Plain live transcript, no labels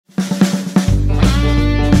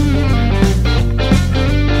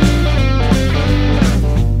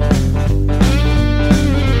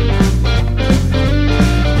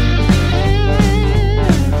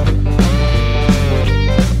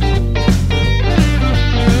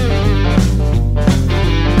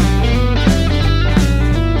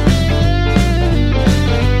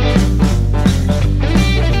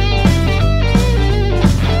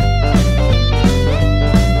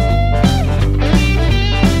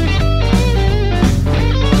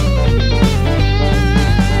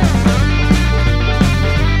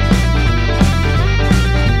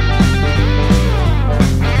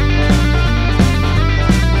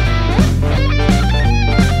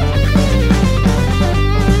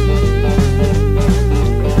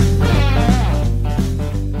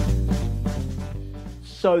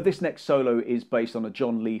So this next solo is based on a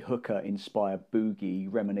John Lee Hooker inspired boogie,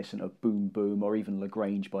 reminiscent of Boom Boom or even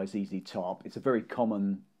Lagrange by ZZ Top. It's a very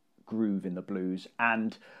common groove in the blues,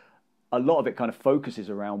 and a lot of it kind of focuses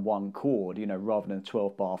around one chord, you know, rather than a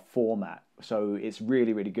 12-bar format. So it's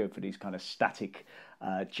really, really good for these kind of static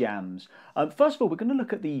jams. First of all, we're going to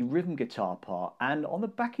look at the rhythm guitar part, and on the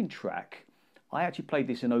backing track, I actually played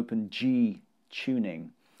this in open G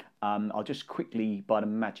tuning. I'll just quickly, by the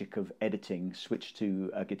magic of editing, switch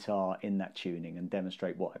to a guitar in that tuning and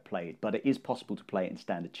demonstrate what I played. But it is possible to play it in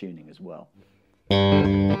standard tuning as well.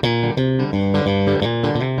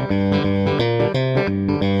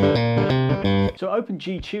 So open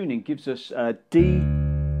G tuning gives us D,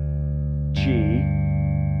 G,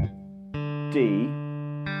 D,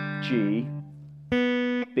 G,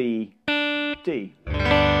 B, D.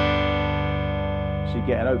 So you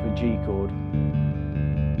get an open G chord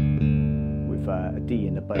with a D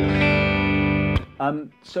in the bass.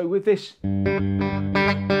 So with this,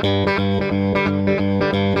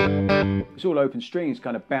 it's all open strings,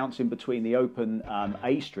 kind of bouncing between the open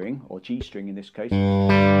A string, or G string in this case,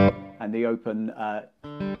 and the open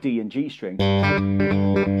D and G string.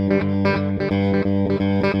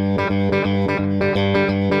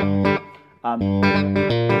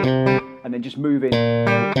 And then just moving,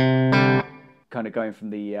 kind of going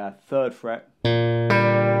from the 3rd fret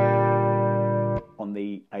on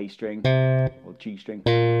the A string or G string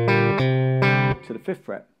to the 5th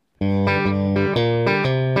fret.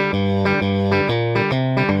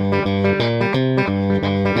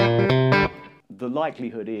 The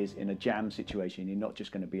likelihood is, in a jam situation, you're not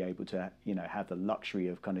just going to be able to, you know, have the luxury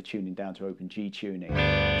of kind of tuning down to open G tuning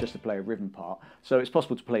just to play a rhythm part. So it's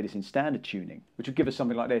possible to play this in standard tuning, which would give us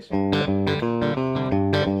something like this.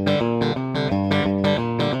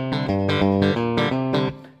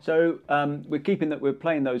 So we're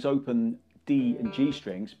playing those open D and G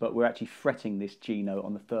strings, but we're actually fretting this G note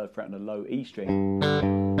on the 3rd fret on a low E string,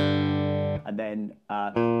 and then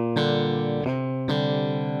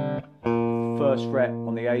 1st fret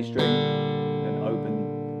on the A string, then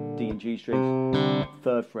open D and G strings,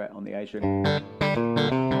 3rd fret on the A string.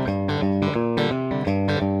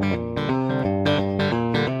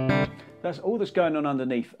 That's all that's going on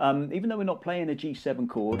underneath. Even though we're not playing a G7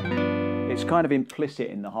 chord, it's kind of implicit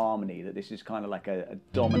in the harmony that this is kind of like a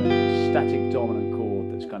dominant, static dominant chord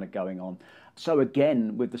that's kind of going on. So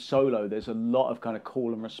again, with the solo, there's a lot of kind of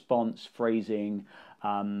call and response phrasing.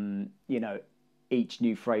 You know, each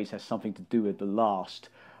new phrase has something to do with the last,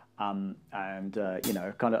 and you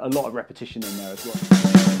know, kind of a lot of repetition in there as well.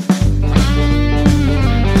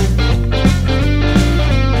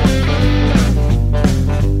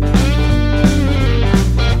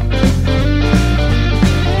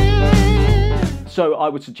 So I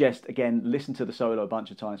would suggest, again, listen to the solo a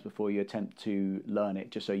bunch of times before you attempt to learn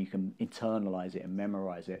it, just so you can internalize it and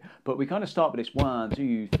memorize it. But we kind of start with this 1,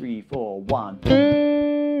 2, 3, 4, 1.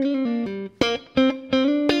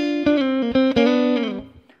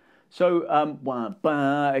 So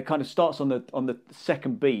it kind of starts on the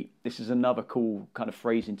 2nd beat. This is another cool kind of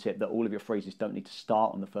phrasing tip, that all of your phrases don't need to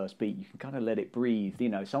start on the 1st beat. You can kind of let it breathe. You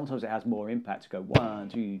know, sometimes it has more impact to go 1,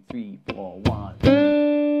 2, 3, 4, 1.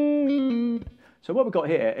 So what we've got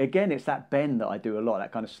here, again, it's that bend that I do a lot,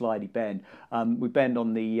 that kind of slidey bend. We bend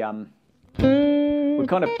on the, we're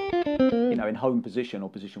kind of, you know, in home position, or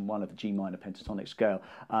position 1 of the G minor pentatonic scale.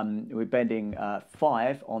 We're bending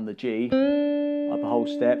 5 on the G, up a whole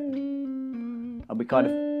step, and we kind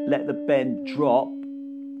of let the bend drop,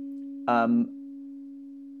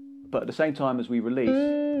 but at the same time as we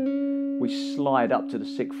release, we slide up to the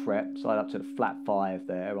 6th fret, slide up to the flat 5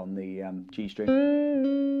 there on the G string,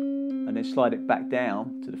 and then slide it back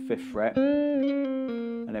down to the 5th fret,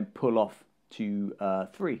 and then pull off to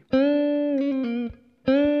 3.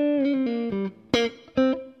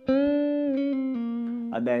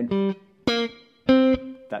 And then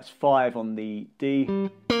that's 5 on the D,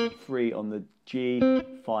 3 on the G,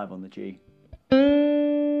 5 on the G.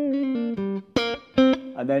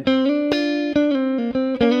 And then,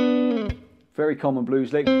 very common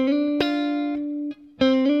blues lick.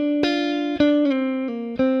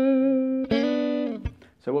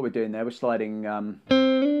 So what we're doing there, we're sliding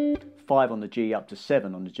 5 on the G up to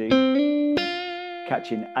 7 on the G,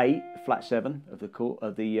 catching 8, flat 7 of the chord,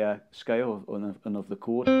 of the scale and of the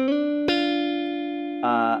chord,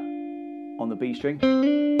 on the B string,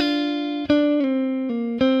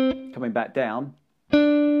 coming back down.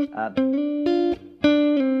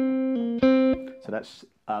 So that's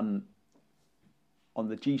on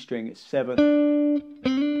the G string it's 7,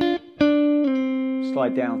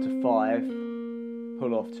 slide down to 5,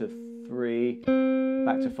 pull off to 3,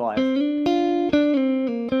 back to 5.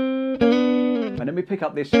 And then we pick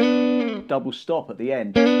up this double stop at the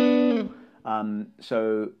end.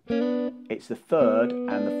 So it's the third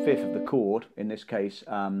and the fifth of the chord, in this case,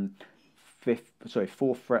 fourth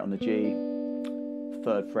fret on the G,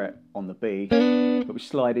 third fret on the B, but we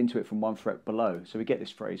slide into it from one fret below. So we get this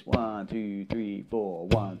phrase, 1, 2, 3, 4,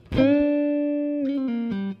 1.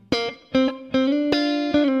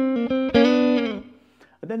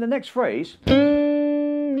 And then the next phrase,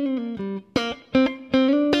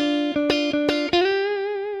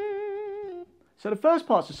 so the first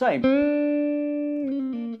part's the same,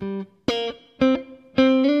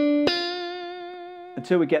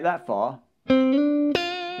 until we get that far.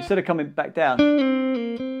 Instead of coming back down,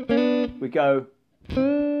 we go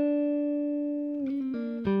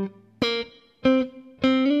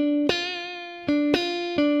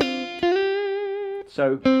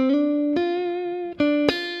so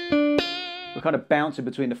we're kind of bouncing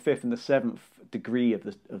between the fifth and the seventh degree of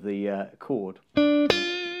the chord. In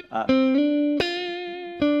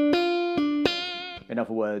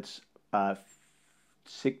other words,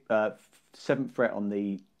 seventh fret on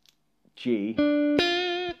the G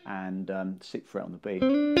and sixth fret on the B,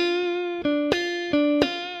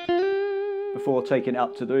 before taking it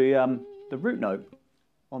up to the root note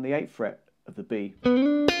on the eighth fret of the B.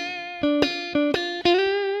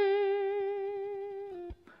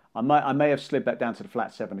 I may have slid back down to the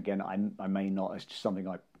flat 7 again. I may not. It's just something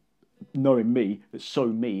knowing me, it's so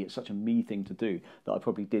me. It's such a me thing to do that I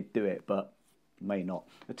probably did do it, but may not.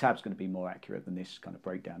 The tab's going to be more accurate than this kind of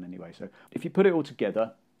breakdown anyway. So if you put it all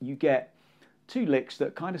together, you get two licks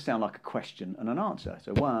that kind of sound like a question and an answer.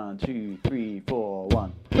 So 1, 2, 3, 4,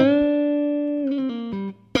 1.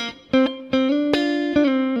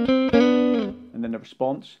 And then the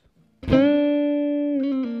response.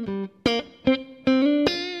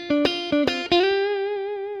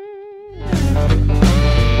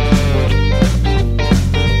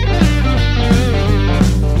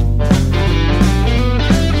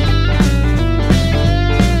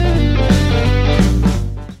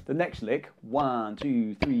 The next lick, 1,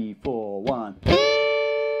 2, 3, 4, 1.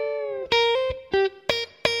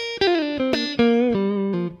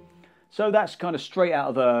 So that's kind of straight out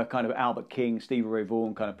of a kind of Albert King, Stevie Ray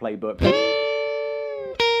Vaughan kind of playbook.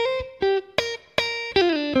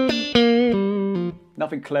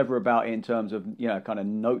 Nothing clever about it in terms of, you know, kind of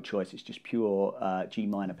note choice. It's just pure G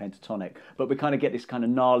minor pentatonic. But we kind of get this kind of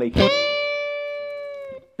gnarly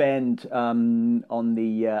bend on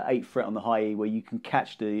the 8th fret on the high E, where you can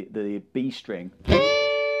catch the B string,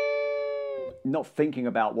 not thinking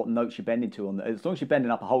about what notes you're bending to. As long as you're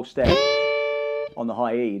bending up a whole step on the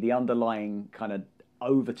high E, the underlying kind of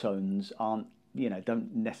overtones aren't, you know,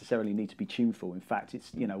 don't necessarily need to be tuneful. In fact,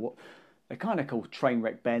 it's, you know, what they're kind of called train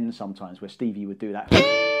wreck bends sometimes, where Stevie would do that,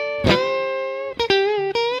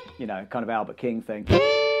 you know, kind of Albert King thing.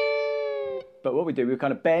 But what we do, we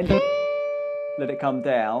kind of bend, let it come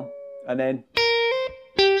down, and then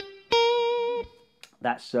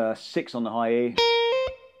that's 6 on the high E,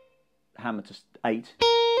 hammer to 8.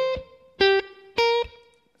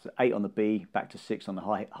 So 8 on the B, back to 6 on the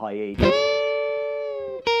high E.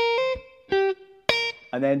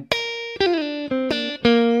 And then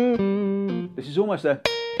this is almost that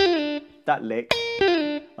lick.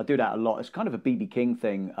 I do that a lot. It's kind of a B.B. King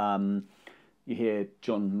thing. You hear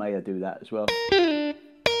John Mayer do that as well.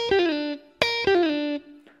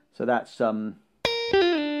 So that's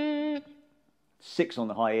 6 on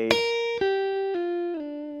the high E,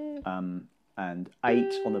 and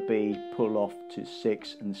 8 on the B, pull off to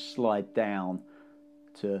 6 and slide down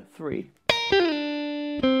to 3.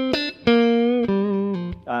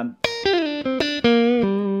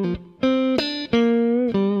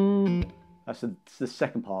 That's the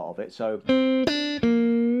second part of it. So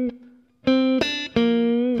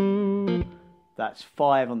that's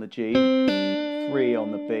 5 on the G, 3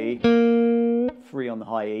 on the B, 3 on the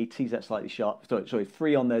high E, tease that slightly sharp. Sorry,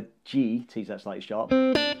 3 on the G, tease that slightly sharp.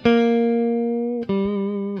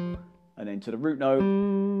 And then to the root note,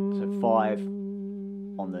 so 5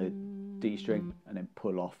 on the D string, and then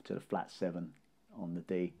pull off to the flat 7 on the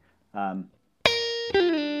D.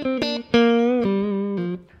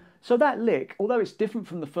 So that lick, although it's different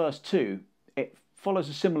from the first two, it follows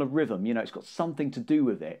a similar rhythm. You know, it's got something to do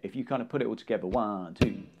with it. If you kind of put it all together, 1,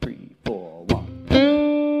 2, 3, 4, 1.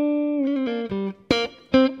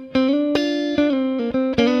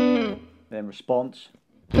 Then response.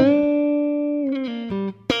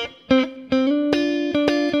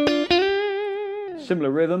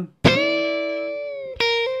 Similar rhythm.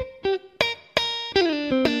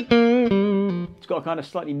 It's got a kind of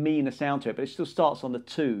slightly meaner sound to it, but it still starts on the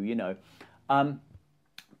 2, you know.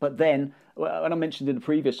 But then when I mentioned in the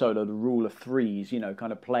previous solo the rule of threes, you know,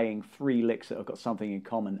 kind of playing three licks that have got something in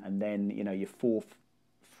common, and then, you know, your fourth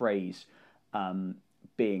phrase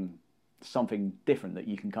being something different that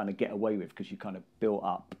you can kind of get away with because you kind of built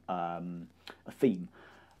up a theme.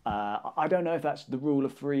 I don't know if that's the rule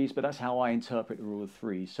of threes, but that's how I interpret the rule of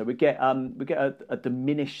threes. So we get a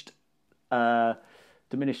diminished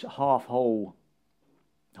half whole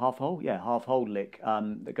lick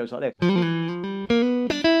that goes like this.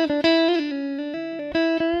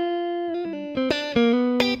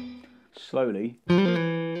 Slowly.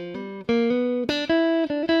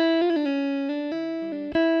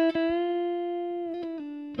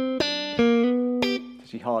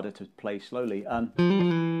 It's harder to play slowly.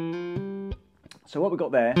 So what we've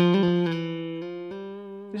got there,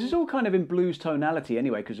 this is all kind of in blues tonality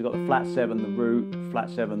anyway, because we've got the flat 7, the root, flat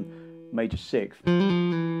 7, major 6th.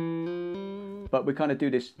 But we kind of do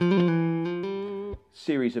this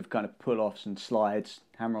series of kind of pull-offs and slides,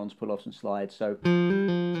 hammer-ons, pull-offs and slides. So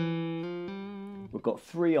we've got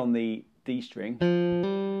 3 on the D string,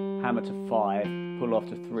 hammer to 5, pull off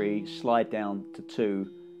to 3, slide down to 2,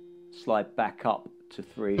 slide back up to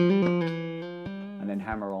 3, and then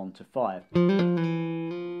hammer on to 5.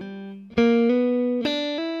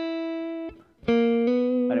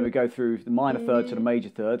 And then we go through the minor third to the major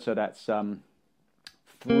third, so that's 3,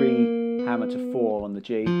 hammer to 4 on the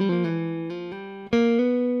G.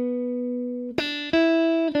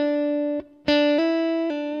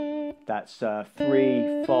 That's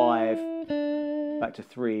 3, 5, back to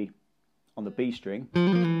 3 on the B string.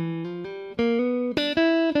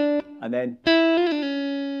 And then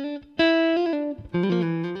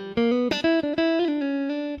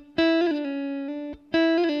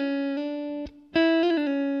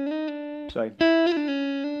so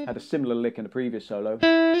had a similar lick in the previous solo.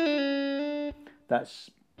 That's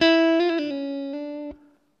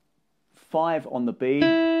 5 on the B.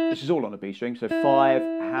 This is all on the B string. So 5,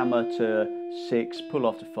 hammer to 6, pull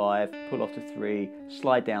off to 5, pull off to 3,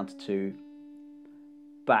 slide down to 2,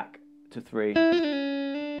 back to 3.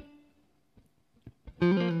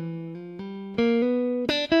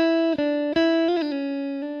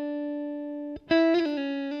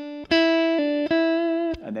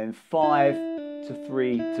 And then 5 to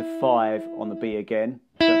 3 to 5 on the B again.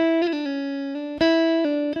 So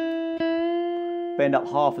bend up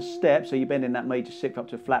half a step, so you're bending that major 6th up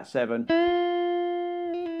to a flat 7.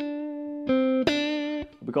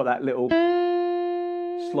 We've got that little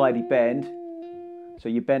slidey bend, so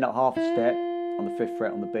you bend up half a step on the 5th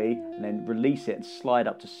fret on the B, and then release it and slide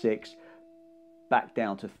up to 6, back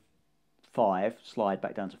down to 5, slide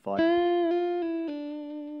back down to 5,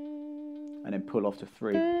 and then pull off to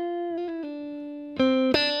 3,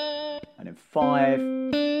 and then 5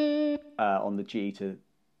 on the G to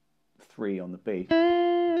 3 on the B,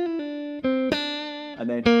 and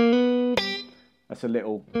then that's a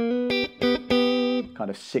little kind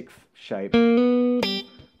of 6th shape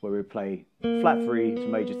where we play flat 3 to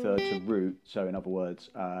major third to root. So in other words,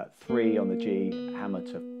 3 on the G, hammer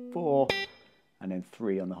to 4, and then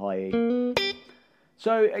 3 on the high E.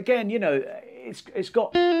 So again, you know, it's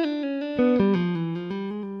got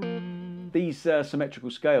these symmetrical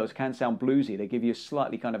scales can sound bluesy. They give you a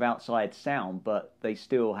slightly kind of outside sound, but they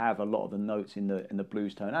still have a lot of the notes in the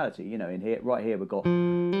blues tonality. You know, in here, right here, we've got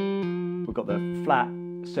the flat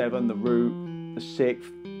 7, the root, the 6th,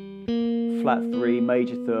 flat 3,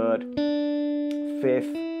 major third,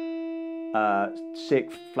 5th,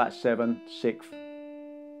 6th, flat 7, 6th,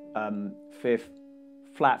 5th,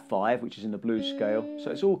 flat 5, which is in the blues scale. So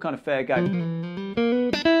it's all kind of fair game.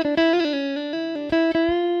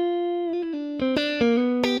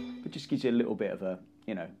 But just gives you a little bit of a,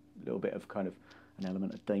 you know, a little bit of kind of an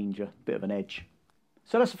element of danger, a bit of an edge.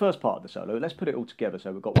 So that's the first part of the solo. Let's put it all together.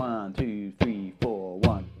 So we've got 1, 2, 3, 4,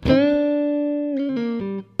 1.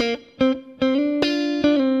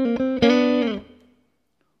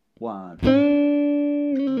 1.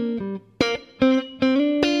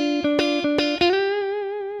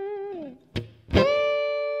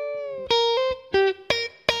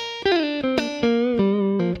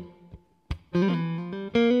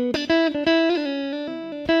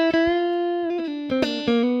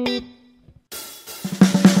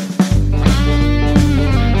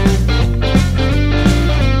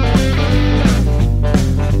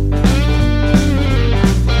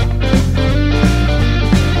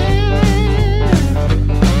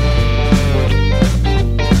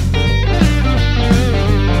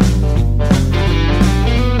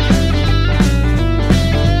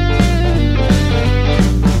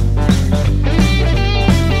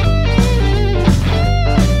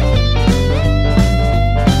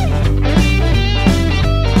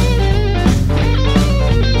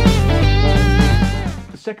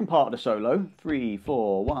 part of the solo. 3,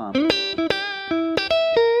 4, 1.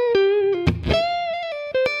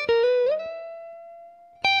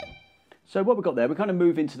 So what we've got there, we kind of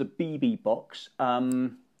move into the BB box.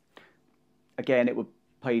 Again, it would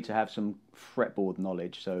pay to have some fretboard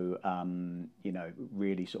knowledge, so you know,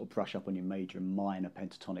 really sort of brush up on your major and minor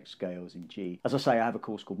pentatonic scales in G. As I say, I have a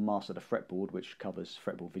course called Master the Fretboard, which covers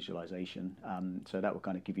fretboard visualization. So that will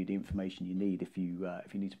kind of give you the information you need if you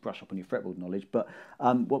need to brush up on your fretboard knowledge. But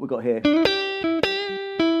what we've got here,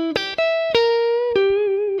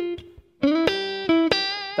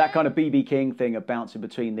 that kind of BB King thing of bouncing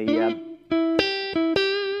between the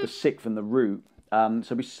sixth and the root.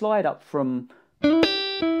 So we slide up from.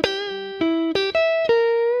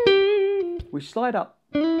 We slide up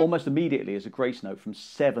almost immediately as a grace note from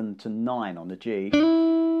 7 to 9 on the G.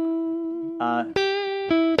 And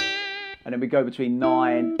then we go between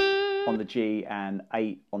 9 on the G and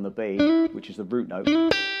 8 on the B, which is the root note,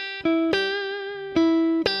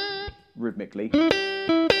 rhythmically.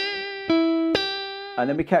 And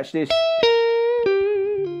then we catch this,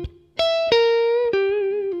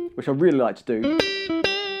 which I really like to do.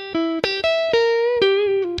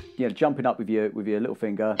 You know, jumping up with your little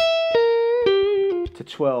finger to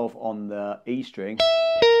 12 on the E string,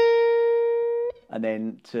 and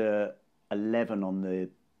then to 11 on the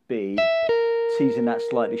B, teasing that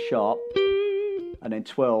slightly sharp, and then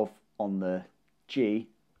 12 on the G,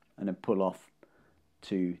 and then pull off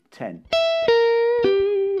to 10.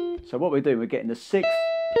 So what we're doing, we're getting the sixth,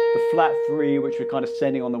 the flat 3, which we're kind of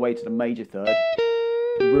sending on the way to the major third,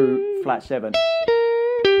 root, flat 7.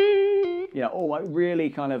 You know, all really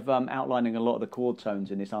kind of outlining a lot of the chord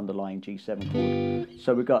tones in this underlying G7 chord.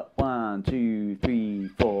 So we've got 1, 2, 3,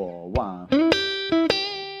 4, 1.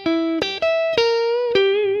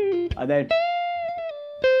 And then,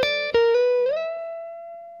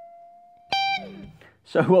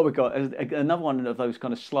 so what we've got is another one of those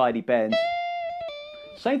kind of slidey bends.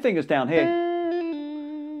 Same thing as down here.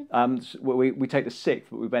 We take the sixth,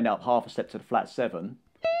 but we bend up half a step to the flat 7.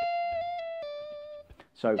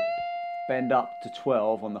 So bend up to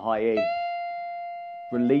 12 on the high E,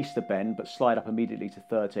 release the bend, but slide up immediately to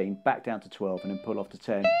 13, back down to 12, and then pull off to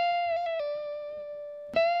 10.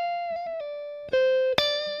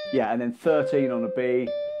 Yeah, and then 13 on the B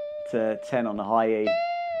to 10 on the high E.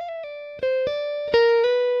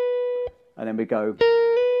 And then we go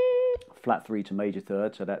flat 3 to major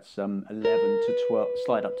third, so that's 11 to 12,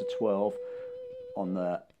 slide up to 12 on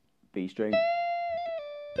the B string.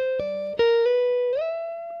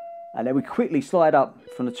 And then we quickly slide up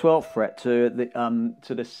from the 12th fret to the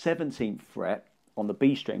 17th fret on the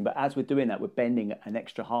B string. But as we're doing that, we're bending an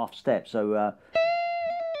extra half step. So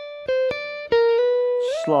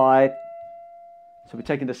slide. So we're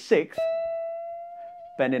taking the 6th,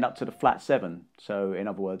 bending up to the flat 7. So in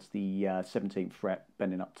other words, the 17th fret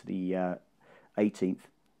bending up to the 18th.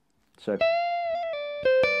 So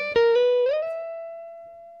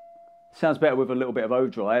sounds better with a little bit of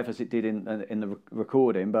overdrive, as it did in the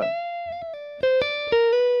recording, but.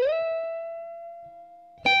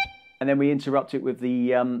 And then we interrupt it with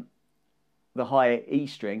the higher E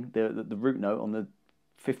string, the root note on the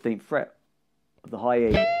 15th fret of the high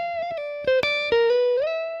E.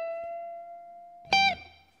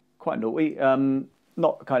 Quite naughty,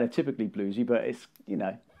 not kind of typically bluesy, but it's, you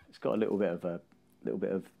know, it's got a little bit of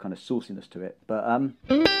kind of sauciness to it. But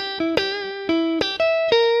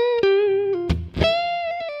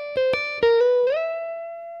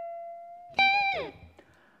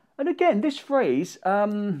and again, this phrase.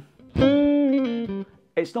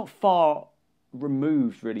 It's not far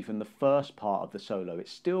removed really from the first part of the solo.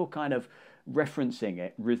 It's still kind of referencing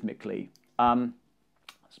it rhythmically.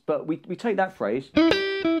 But we take that phrase and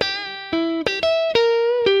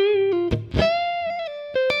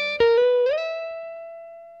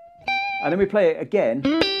then we play it again.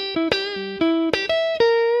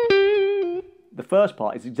 The first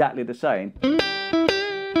part is exactly the same.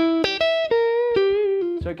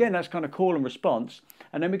 So again, that's kind of call and response.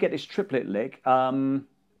 And then we get this triplet lick.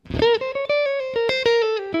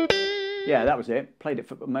 Yeah, that was it.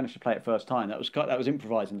 Managed to play it first time. That was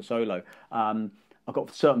improvising the solo. I've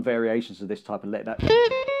got certain variations of this type of lick. Actually,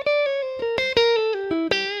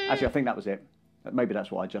 I think that was it. Maybe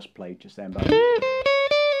that's what I just played just then. But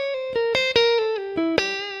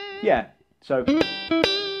yeah, so.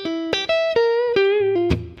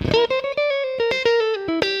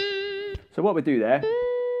 So what we do there,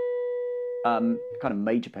 kind of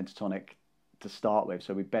major pentatonic to start with.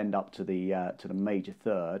 So we bend up to the major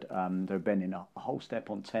third. They're bending a whole step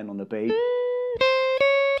on 10 on the B.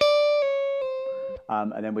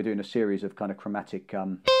 And then we're doing a series of kind of chromatic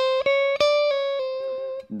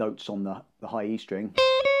notes on the high E string.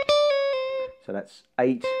 So that's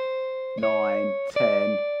 8, 9,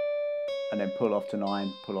 10, and then pull off to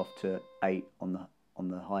 9, pull off to 8 on the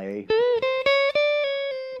high E,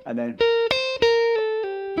 and then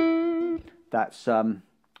that's 11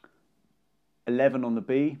 on the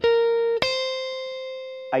B,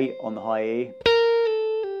 8 on the high E,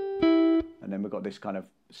 and then we've got this kind of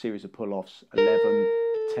series of pull-offs, 11,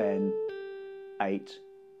 10, 8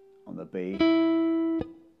 on the B.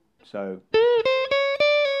 So,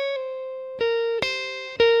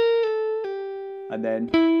 and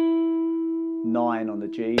then 9 on the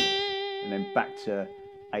G, and then back to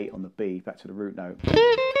 8 on the B, back to the root note.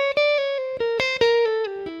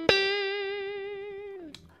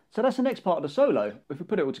 So that's the next part of the solo. If we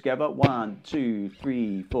put it all together, 1, 2,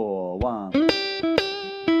 3, 4, 1.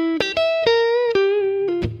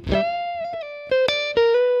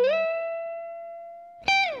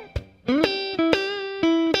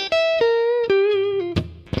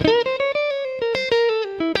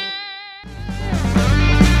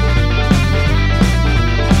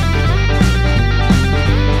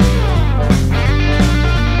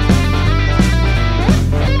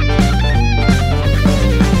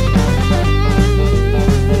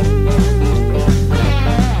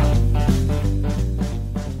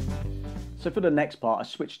 So for the next part, I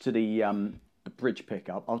switched to the bridge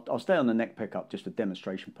pickup. I'll stay on the neck pickup just for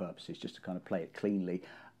demonstration purposes, just to kind of play it cleanly.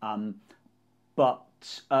 But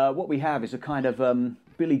what we have is a kind of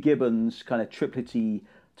Billy Gibbons kind of triplety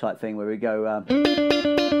type thing where we go.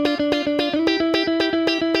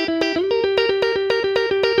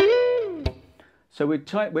 So we're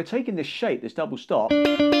taking this shape, this double stop.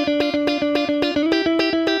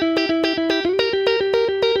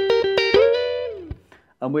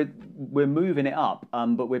 And we're moving it up,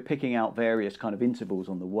 but we're picking out various kind of intervals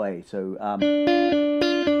on the way. So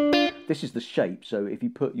this is the shape. So if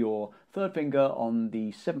you put your third finger on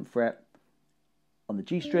the 7th fret on the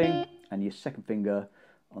G string, and your second finger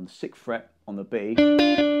on the 6th fret on the B,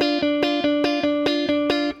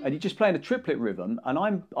 and you're just playing a triplet rhythm,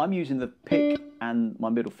 and I'm using the pick and my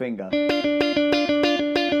middle finger,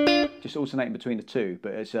 just alternating between the two.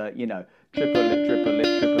 But it's you know, triplet,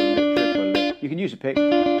 triplet, triplet, triplet. You can use a pick. You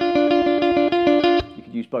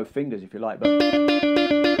can use both fingers if you like. But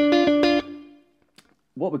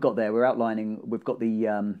what we've got there, we're outlining. We've got the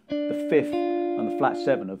 5th and the flat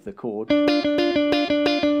 7 of the chord.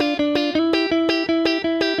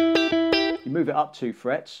 You move it up 2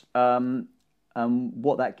 frets.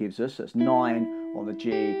 What that gives us, that's 9 on the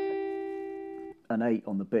G and 8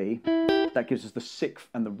 on the B. That gives us the 6th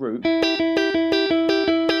and the root.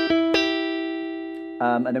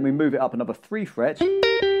 And then we move it up another 3 frets.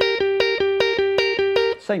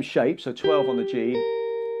 Same shape, so 12 on the G,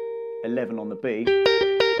 11 on the B.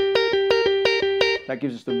 That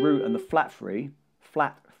gives us the root and the flat 3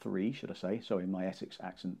 should I say, sorry, my Essex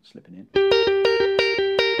accent slipping in.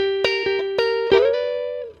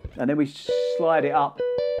 And then we slide it up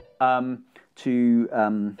to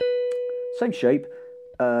same shape.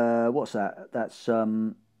 What's that? That's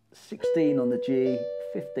 16 on the G,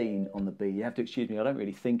 15 on the B. You have to excuse me, I don't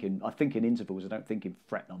really think in, I think in intervals, I don't think in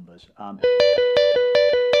fret numbers.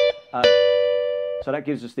 So that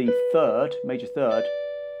gives us the 3rd, major 3rd,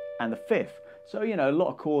 and the 5th. So, you know, a lot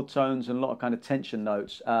of chord tones and a lot of kind of tension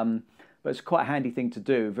notes. But it's quite a handy thing to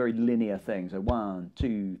do, very linear thing. So 1,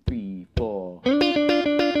 2, 3, 4.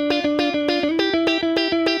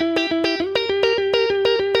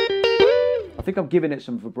 I think I'm giving it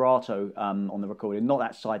some vibrato on the recording, not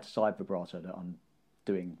that side-to-side vibrato that I'm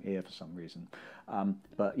doing here for some reason,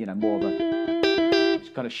 but you know, more of a,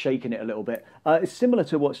 just kind of shaking it a little bit. It's similar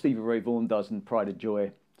to what Stevie Ray Vaughan does in Pride and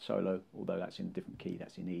Joy solo, although that's in a different key,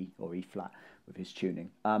 that's in E or E flat with his tuning.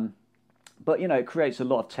 But you know, it creates a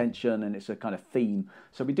lot of tension and it's a kind of theme.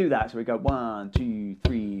 So we do that, so we go 1, 2,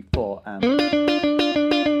 3, 4,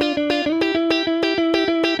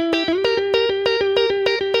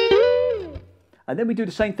 and then we do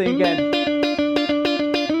the same thing again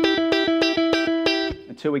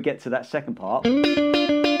until we get to that second part, because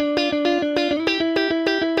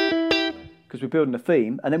we're building a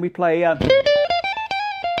theme, and then we play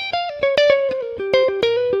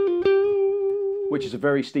which is a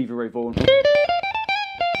very Stevie Ray Vaughan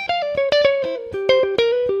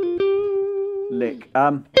lick.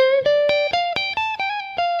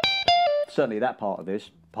 Certainly that part of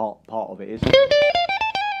this part of it is.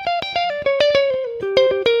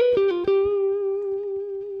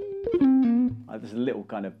 There's a little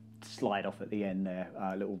kind of slide off at the end there,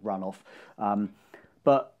 a little run off.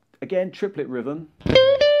 But again, triplet rhythm.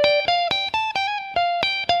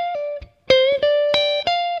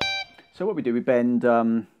 So what we do, we bend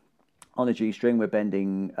on a G string, we're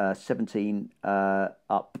bending 17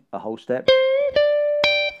 up a whole step,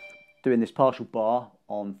 doing this partial bar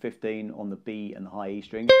on 15 on the B and the high E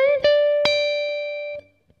string.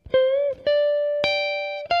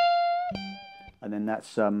 And then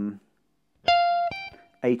that's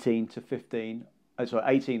 18 to 15, sorry,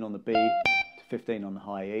 18 on the B to 15 on the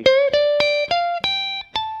high E.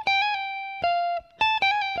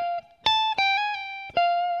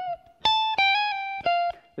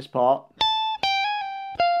 This part,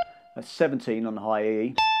 that's 17 on the high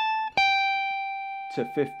E to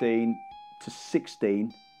 15 to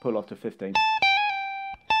 16, pull off to 15.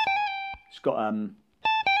 It's got a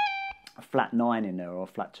flat 9 in there, or a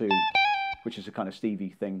flat 2, which is a kind of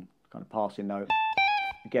Stevie thing, kind of passing note.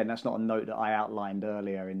 Again, that's not a note that I outlined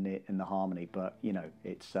earlier in the harmony, but you know,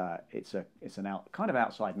 it's an kind of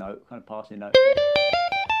outside note, kind of passing note.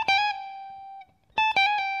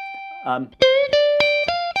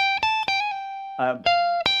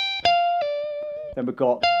 Then we've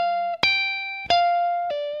got,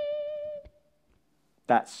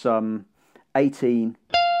 that's 18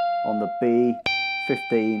 on the B,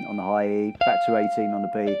 15 on the high E, back to 18 on the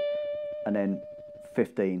B, and then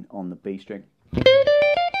 15 on the B string.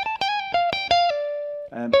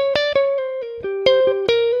 And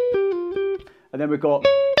then we've got,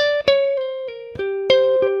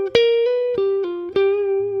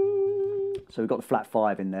 so we've got the flat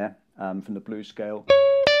 5 in there from the blues scale.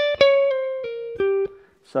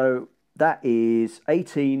 So that is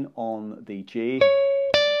 18 on the G,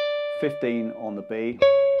 15 on the B,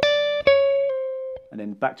 and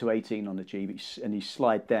then back to 18 on the G, and you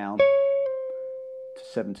slide down to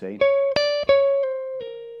 17,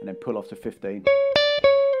 and then pull off to 15,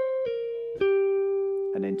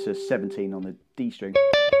 and then to 17 on the D string,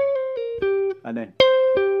 and then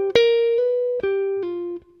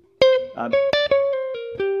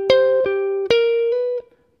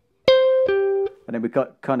we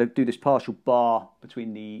got kind of do this partial bar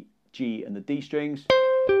between the G and the D strings.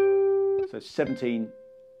 So 17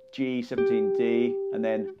 G, 17 D, and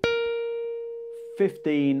then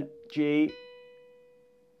 15 G,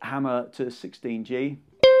 hammer to 16 G,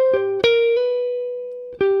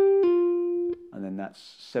 and then that's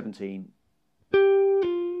 17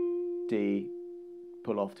 D,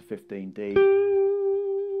 pull off to 15 D,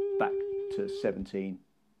 back to 17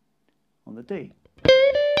 on the D.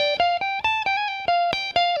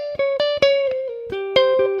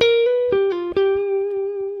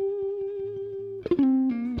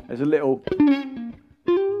 There's a little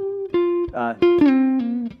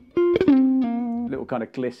kind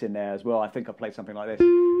of gliss in there as well. I think I played something like this.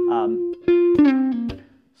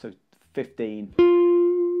 So 15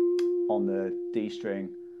 on the D string,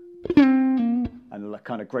 and a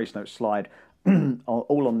kind of grace note slide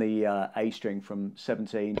all on the A string from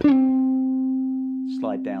 17,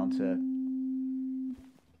 slide down to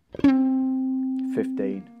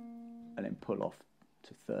 15, and then pull off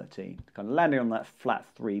to 13, kind of landing on that flat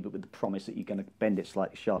 3, but with the promise that you're going to bend it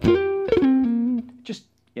slightly sharp. Just,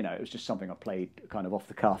 you know, it was just something I played kind of off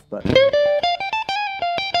the cuff, but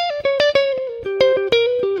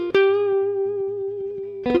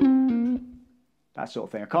that sort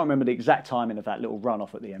of thing. I can't remember the exact timing of that little run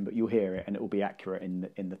off at the end, but you'll hear it and it will be accurate in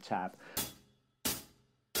the tab.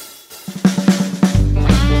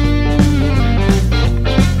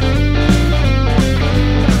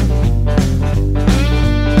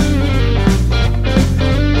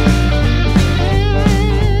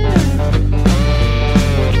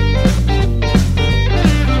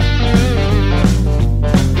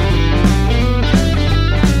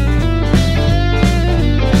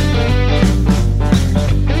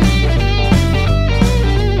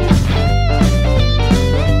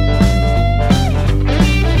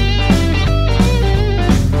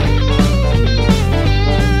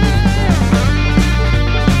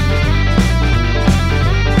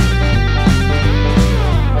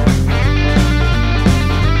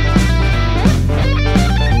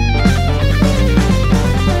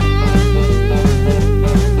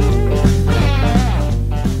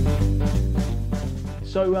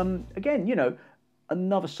 So again, you know,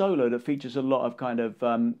 another solo that features a lot of kind of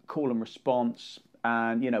call and response,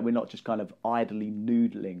 and you know, we're not just kind of idly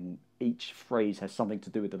noodling. Each phrase has something to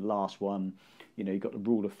do with the last one. You know, you've got the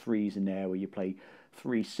rule of threes in there where you play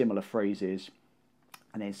 3 similar phrases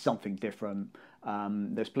and then something different.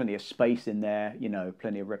 There's plenty of space in there, you know,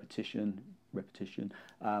 plenty of repetition,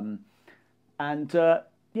 and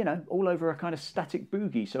you know, all over a kind of static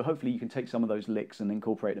boogie. So hopefully you can take some of those licks and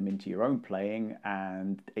incorporate them into your own playing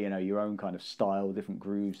and, you know, your own kind of style, different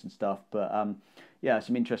grooves and stuff. But yeah,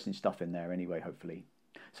 some interesting stuff in there anyway, hopefully.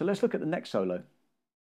 So let's look at the next solo.